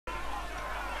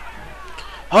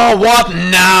Oh, what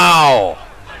now?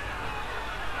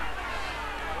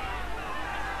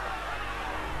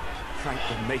 Thank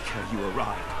the Maker you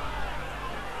arrived.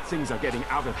 Things are getting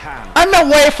out of hand. I'm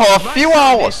away for a few My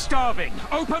son is hours. starving.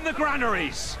 Open the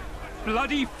granaries.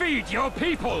 Bloody feed your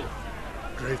people.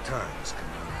 Grave times,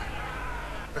 Commander.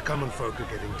 The common folk are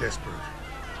getting desperate.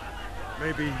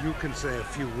 Maybe you can say a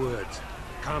few words,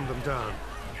 calm them down,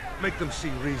 make them see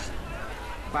reason.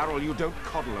 Barrel, you don't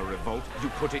coddle a revolt, you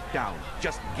put it down.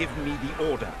 Just give me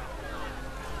the order.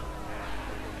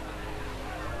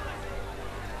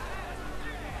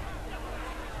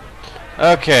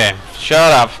 Okay,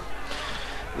 shut up.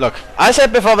 Look, I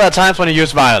said before there are times when you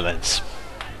use violence.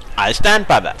 I stand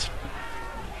by that.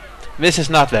 This is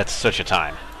not that such a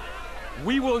time.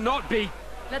 We will not be,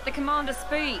 Let the commander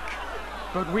speak.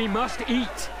 but we must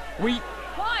eat. We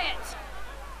Quiet!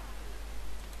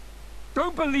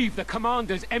 don't believe the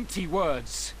commander's empty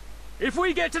words. If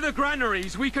we get to the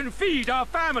granaries, we can feed our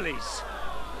families.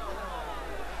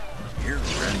 You're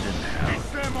Brendan now. It's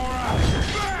them or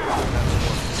us.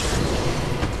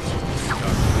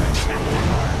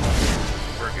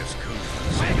 Fergus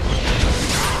Coons.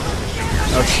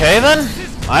 Okay then,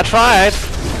 I tried.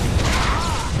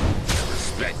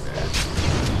 Respect that.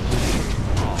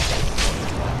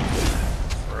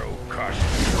 Throw caution.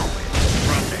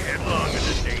 Run the headlong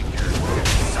into danger.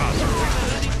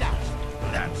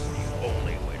 That's the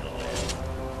only way to live.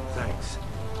 Thanks.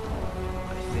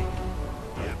 I think.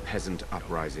 Yeah, peasant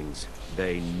uprisings.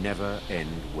 They never end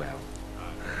well.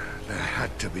 There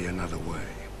had to be another way.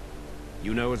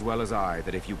 You know as well as I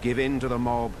that if you give in to the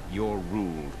mob, you're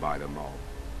ruled by the mob.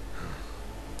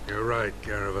 You're right,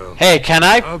 Caravel. Hey, can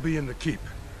I... I'll be in the keep.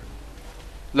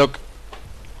 Look,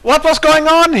 what was going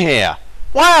on here?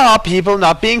 Why are people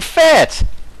not being fed?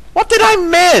 What did I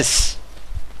miss?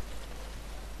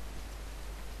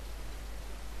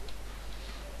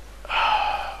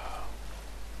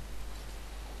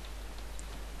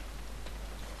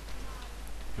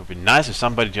 It would be nice if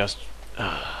somebody just...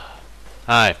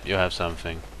 Hi, you have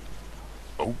something.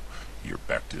 Oh, you're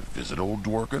back to visit old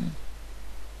Dworkin?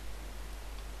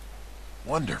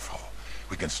 Wonderful.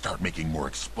 We can start making more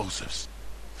explosives.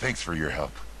 Thanks for your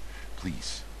help.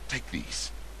 Please, take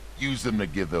these. Use them to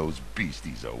give those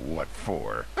beasties a what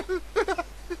for.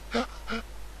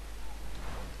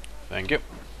 Thank you.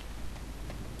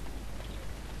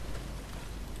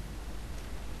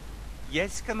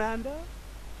 Yes, Commander?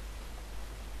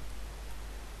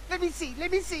 Let me see,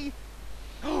 let me see.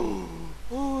 Oh,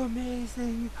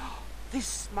 amazing.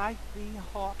 This might be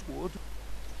hardwood.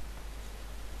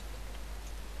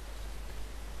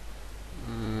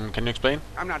 Can you explain?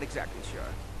 I'm not exactly sure.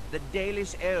 The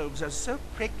Dalish elves are so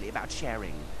prickly about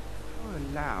sharing. If we're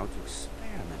allowed to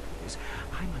experiment with this,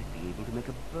 I might be able to make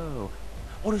a bow.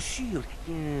 Or a shield,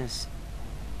 yes.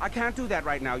 I can't do that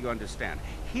right now, you understand.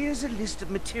 Here's a list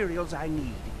of materials I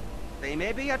need. They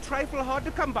may be a trifle hard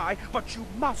to come by, but you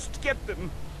must get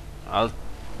them. I'll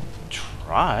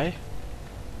try.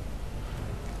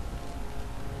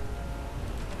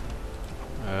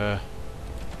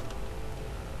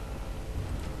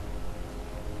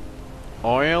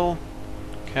 Oil,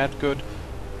 catgut.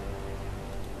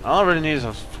 All I really need is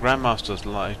a Grandmaster's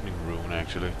Lightning Rune,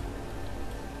 actually.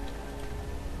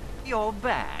 You're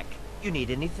back. You need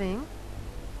anything?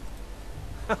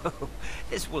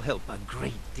 This will help a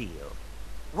great deal.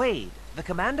 Wade, the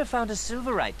commander found a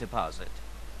silverite deposit.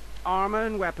 Armor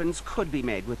and weapons could be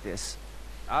made with this.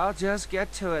 I'll just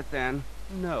get to it then.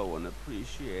 No one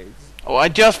appreciates. Oh, I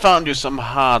just found you some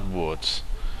hardwoods.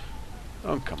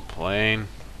 Don't complain.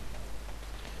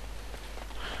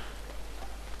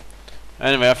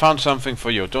 Anyway, I found something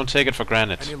for you. Don't take it for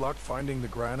granted. Any luck finding the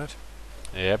granite?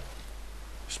 Yep.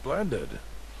 Splendid.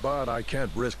 But I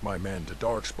can't risk my men to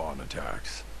darkspawn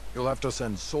attacks. You'll have to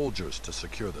send soldiers to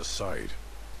secure the site.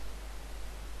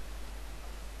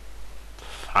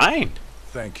 Fine.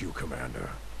 Thank you,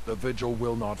 Commander. The vigil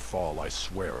will not fall, I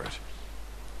swear it.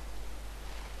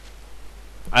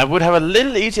 I would have a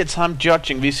little easier time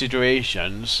judging these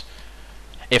situations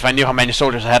if I knew how many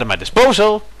soldiers I had at my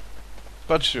disposal.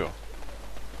 But sure.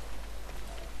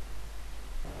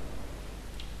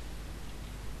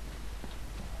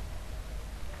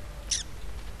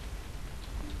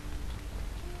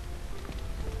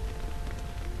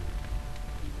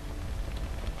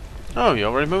 Oh, you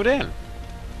already moved in.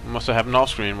 Must have happened off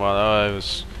screen while I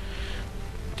was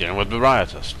dealing with the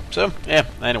rioters. So, yeah,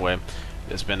 anyway.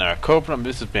 This has been our Cobra, and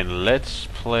this has been Let's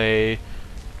Play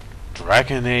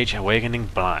Dragon Age Awakening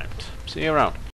Blind. See you around.